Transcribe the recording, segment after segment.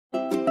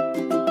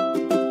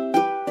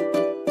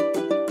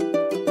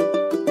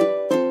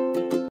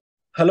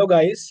Hello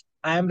guys,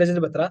 I am Rajat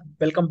Batra.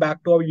 Welcome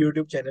back to our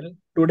YouTube channel.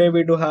 Today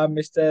we do have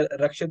Mr.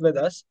 Rakshit with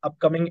us,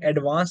 upcoming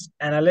Advanced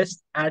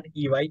Analyst at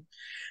EY.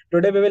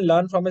 Today we will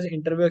learn from his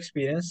interview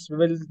experience. We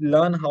will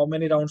learn how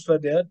many rounds were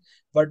there,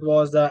 what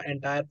was the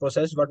entire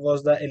process, what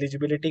was the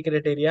eligibility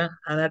criteria,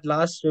 and at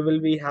last we will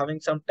be having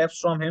some tips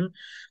from him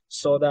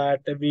so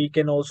that we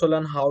can also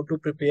learn how to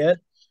prepare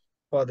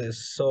for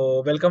this.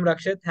 So welcome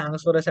Rakshit.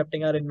 Thanks for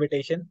accepting our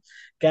invitation.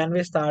 Can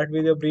we start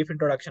with your brief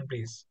introduction,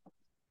 please?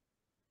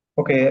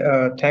 Okay,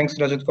 thanks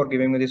Rajat for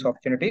giving me this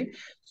opportunity.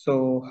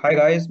 So, hi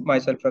guys,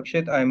 myself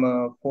Rakshit. I'm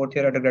a fourth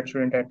year undergrad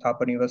student at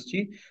Thapar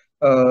University.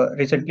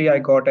 Recently, I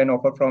got an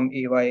offer from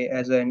EY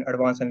as an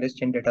advanced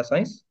analyst in data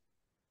science,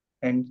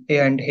 and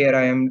here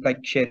I am like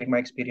sharing my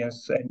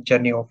experience and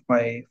journey of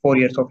my 4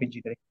 years of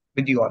engineering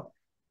with you all.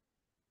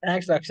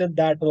 Thanks, Rakshit.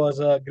 That was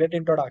a great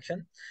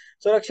introduction.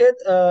 So,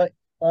 Rakshit,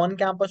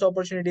 on-campus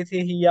opportunity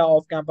थी ही या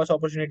off-campus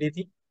opportunity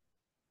थी?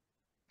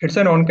 It's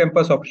an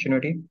on-campus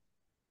opportunity.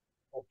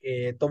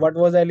 Okay, तो what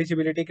was the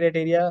eligibility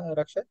criteria,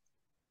 Rakshit?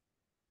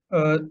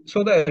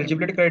 So the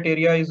eligibility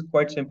criteria is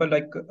quite simple.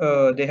 Like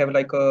they have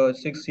like a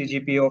 6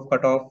 CGPA of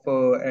cutoff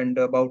and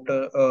about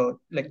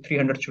like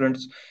 300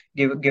 students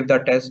give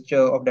the test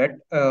of that.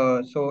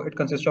 So it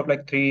consists of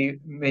like three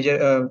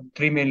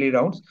mainly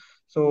rounds.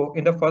 So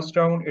in the first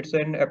round, it's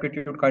an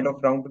aptitude kind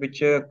of round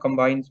which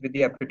combines with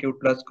the aptitude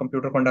plus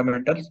computer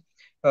fundamentals.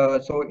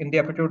 So in the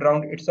aptitude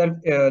round itself,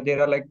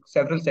 there are like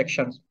several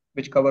sections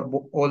which cover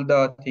all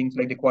the things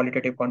like the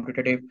qualitative,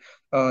 quantitative,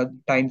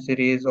 time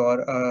series,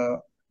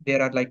 or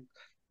there are like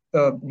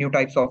new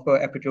types of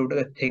aptitude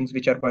things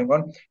which are going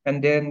on.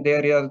 And then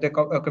there is the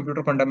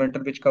computer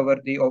fundamental which cover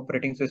the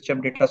operating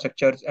system, data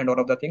structures, and all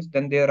of the things.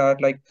 Then there are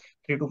like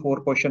 3 to 4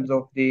 questions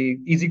of the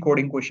easy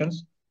coding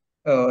questions.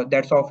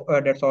 That's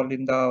all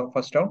in the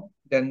first round.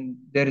 Then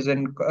there is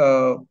an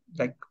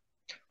like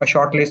a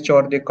short list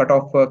or the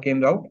cutoff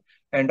came out,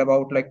 and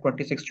about like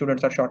 26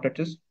 students are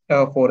shortlisted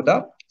for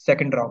the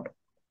second round.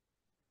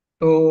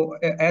 So,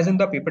 as in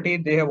the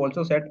PPT, they have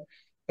also said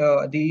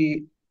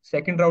the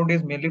second round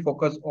is mainly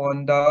focused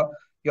on the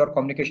your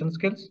communication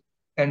skills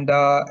and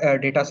the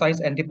data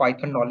science and the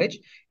Python knowledge.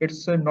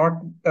 It's not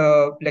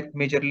like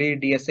majorly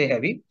DSA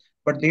heavy,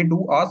 but they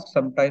do ask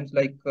sometimes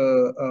like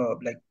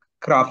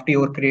crafty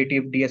or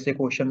creative DSA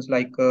questions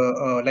like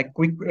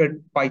quick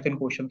Python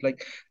questions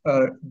like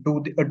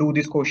do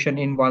this question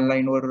in one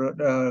line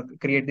or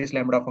create this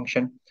lambda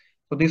function.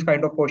 So these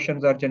kind of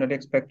questions are generally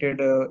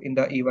expected in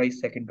the EY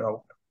second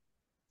round.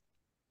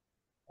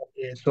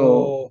 Okay,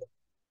 तो So,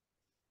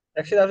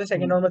 रक्षित आपसे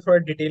second mm, round में थोड़ा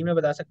detail में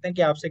बता सकते हैं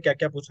कि आपसे क्या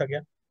क्या पूछा गया?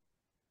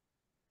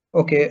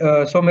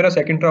 ओके सो मेरा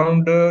सेकंड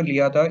राउंड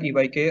लिया था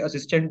ईवाई के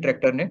असिस्टेंट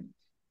डायरेक्टर ने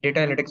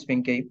डेटा एनालिटिक्स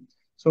विंग के ही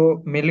so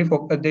mainly for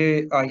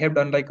they I have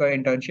done like an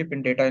internship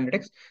in data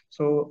analytics.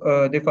 So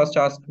they first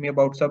asked me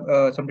about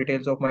some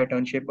details of my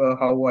internship,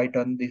 how I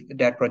done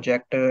that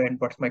project, and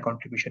what's my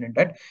contribution in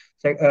that.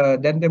 So,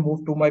 then they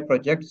moved to my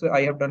projects.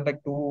 I have done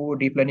like 2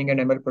 deep learning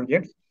and ML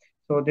projects.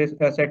 So they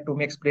said to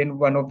me explain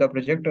one of the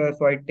project.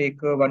 So I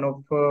take one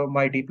of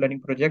my deep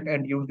learning project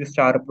and use the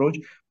star approach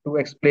to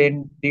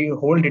explain the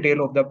whole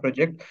detail of the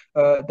project.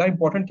 The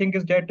important thing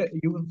is that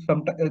you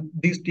some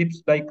these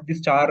tips like the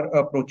star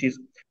approaches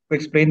to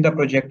explain the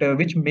project,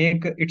 which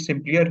make it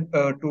simpler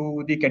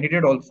to the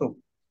candidate also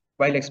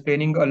while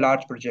explaining a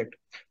large project.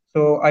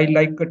 So I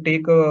like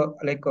take a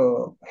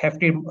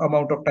hefty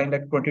amount of time,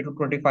 like 20 to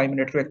 25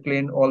 minutes, to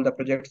explain all the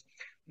projects,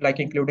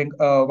 like including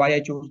why I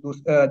choose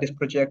this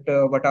project,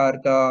 what are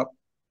the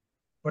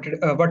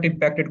what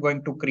impact it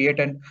going to create,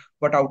 and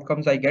what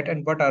outcomes I get,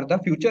 and what are the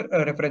future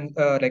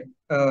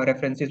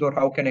references, or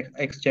how can I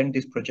extend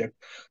this project.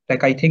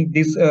 Like I think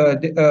this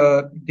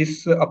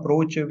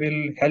approach will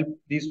help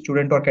the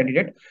student or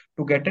candidate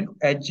to get an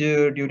edge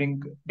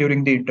during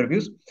the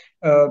interviews.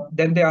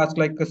 Then they ask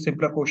like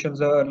simpler questions,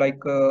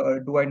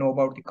 do I know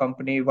about the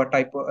company, what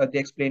type they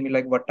explain me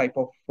like what type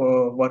of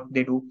work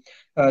they do.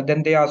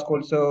 Then they ask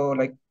also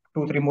like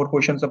 2 3 more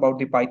questions about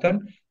the Python,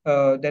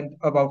 then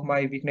about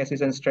my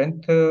weaknesses and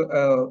strength.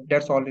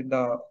 That's all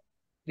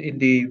in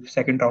the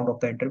second round of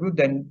the interview.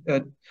 Then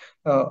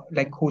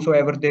like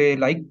whosoever they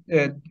like,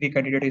 the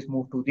candidate is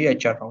moved to the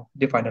HR round,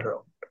 the final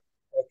round.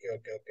 Okay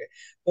okay okay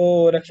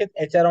तो रक्षित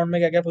HR round में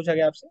क्या क्या पूछा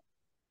गया आपसे?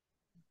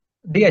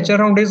 The HR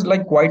round is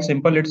like quite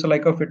simple. It's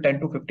like a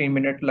 10 to 15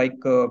 minute like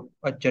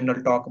a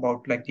general talk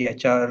about like the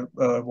HR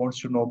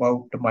wants to know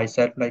about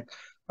myself, like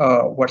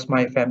what's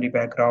my family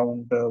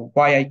background,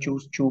 why I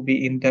choose to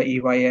be in the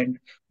EY, and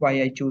why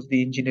I choose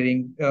the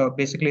engineering.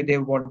 Basically, they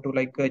want to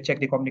like check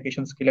the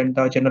communication skill and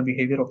the general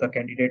behavior of the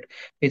candidate.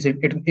 Is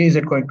it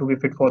going to be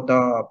fit for the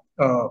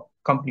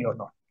company or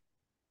not?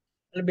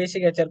 मतलब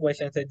basic HR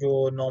question है जो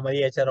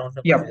normally HR round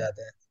में पूछे Yep,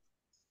 जाते हैं.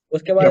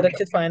 उसके बाद yep, yep.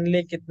 रक्षित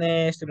finally कितने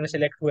स्टूडेंट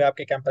सिलेक्ट हुए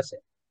आपके कैंपस से?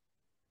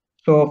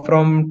 So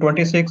from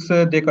 26,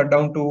 they cut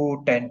down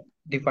to 10.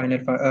 The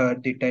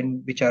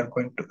 10 which are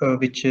going to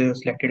which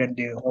selected and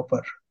they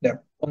offer them.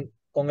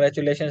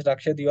 Congratulations,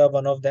 Rakshit. You are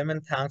one of them,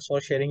 and thanks for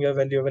sharing your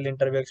valuable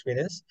interview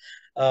experience.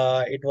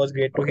 It was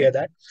great to hear Okay.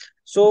 that.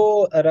 So,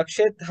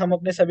 Rakshit, हम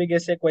अपने सभी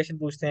guest से question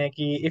पूछते हैं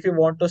कि if you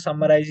want to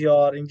summarize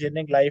your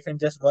engineering life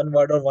in just one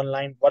word or one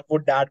line, what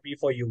would that be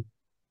for you?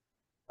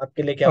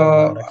 आपके लिए क्या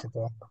होगा, Uh, रक्षित?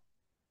 वो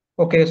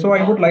okay so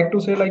I would like to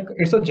से लाइक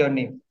इट्स अ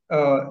जर्नी।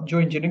 जो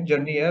engineering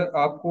journey है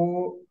आपको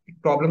एक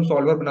प्रॉब्लम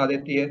सॉल्वर बना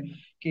देती है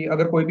कि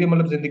अगर कोई भी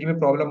मतलब जिंदगी में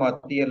प्रॉब्लम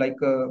आती है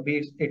like B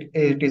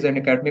it is an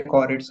academic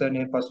और it's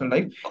an personal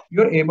life,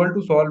 you are able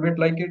to solve it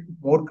like it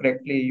more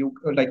correctly. You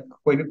like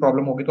कोई भी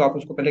प्रॉब्लम होगी तो आप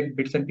उसको पहले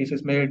बिट्स एंड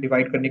पीसेस में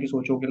डिवाइड करने की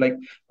सोचोगे,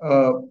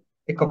 लाइक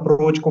एक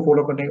अप्रोच को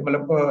फॉलो करने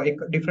मतलब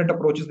एक डिफरेंट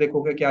अप्रोचेस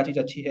देखोगे क्या चीज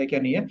अच्छी है क्या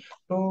नहीं है।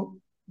 तो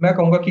मैं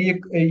कहूंगा कि ये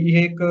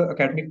एक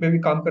एकेडमिक में भी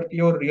काम करती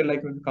है और रियल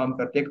लाइफ में भी काम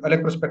करती है। एक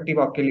अलग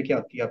पर्सपेक्टिव आपके लेके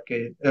आती है आपके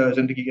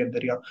जिंदगी के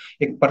अंदर या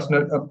एक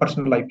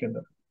पर्सनल लाइफ के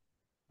अंदर।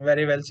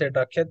 वेरी वेल सेड,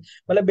 रक्षित।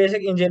 मतलब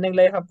बेसिक इंजीनियरिंग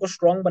लाइफ आपको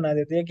स्ट्रांग बना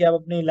देती है कि आप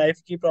अपनी लाइफ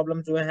की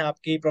प्रॉब्लम जो है,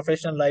 आपकी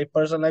प्रोफेशनल लाइफ,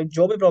 पर्सनल लाइफ,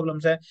 जो भी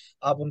प्रॉब्लम्स है,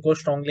 आप उनको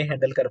स्ट्रांगली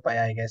हैंडल कर पाए,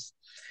 I guess.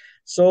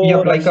 So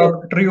yup like a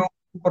Rakshit, trio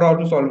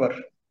problem solver.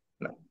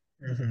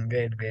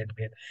 Great great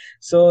great.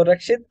 सो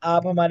रक्षित,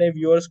 आप हमारे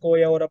व्यूअर्स को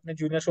या और अपने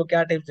जूनियर्स को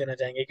क्या टिप्स देना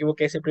चाहेंगे कि वो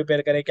कैसे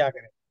प्रिपेयर करें, क्या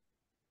करें?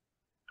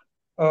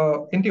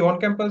 In the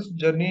on-campus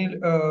journey,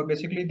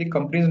 basically the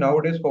companies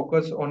nowadays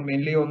focus on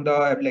mainly on the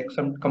like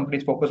some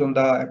companies focus on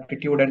the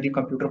aptitude and the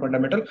computer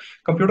fundamental.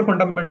 Computer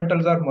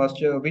fundamentals are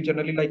must. We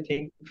generally like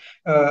think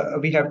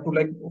we have to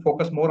like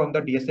focus more on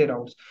the DSA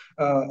rounds.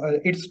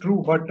 It's true,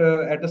 but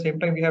at the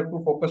same time we have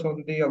to focus on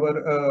the our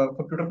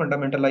computer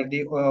fundamental like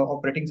the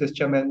operating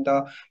system and the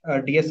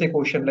DSA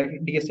question like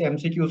DSA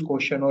MCQs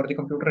question or the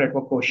computer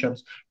network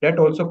questions.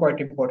 That also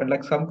quite important.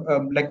 Like some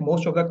like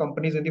most of the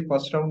companies in the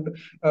first round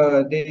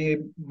they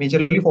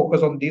majorly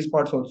focus on these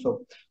parts also.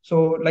 So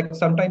like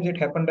sometimes it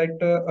happened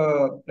that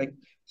like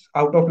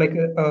out of like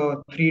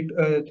three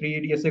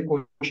DSA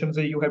questions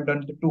you have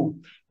done the two,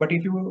 but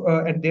if you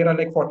and there are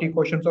like 40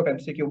 questions of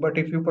MCQ,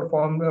 but if you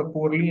perform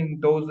poorly in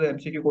those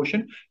MCQ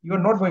question, you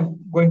are not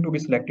going to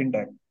be selected in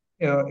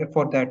that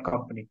for that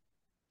company.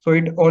 So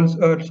it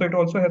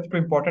also has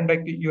to important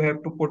like you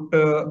have to put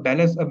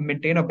balance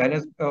maintain a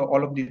balance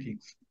all of these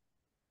things.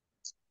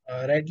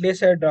 Rightly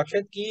said,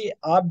 रक्षित, कि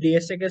आप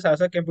DSA के साथ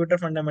साथ computer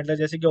fundamental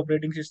जैसे कि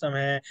operating system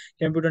है,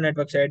 computer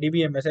network है,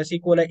 DBMS है,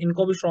 सीक्वल है,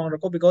 इनको भी स्ट्रॉन्ग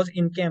रखो बिकॉज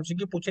इनके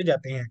एमसीक्यू पूछे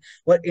जाते हैं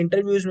और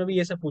इंटरव्यूज में भी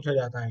ये सब पूछा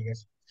जाता है।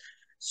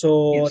 सो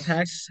Yes.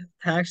 थैंक्स,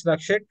 थैंक्स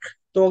रक्षित।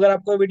 तो अगर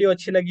आपको वीडियो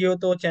अच्छी लगी हो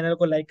तो चैनल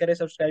को लाइक करें,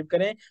 सब्सक्राइब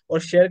करें और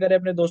शेयर करें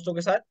अपने दोस्तों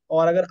के साथ।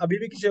 और अगर अभी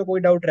भी किसी को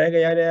कोई डाउट रह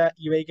गया या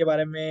ईवाई के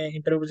बारे में,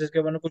 इंटरव्यू प्रोसेस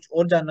के बारे में कुछ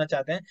और जानना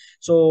चाहते हैं,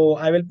 सो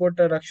I will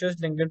put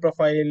Rakshit LinkedIn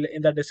profile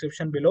in the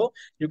description below.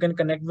 You can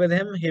connect with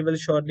him, he will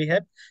surely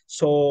help.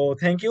 So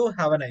thank you,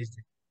 have a nice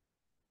day.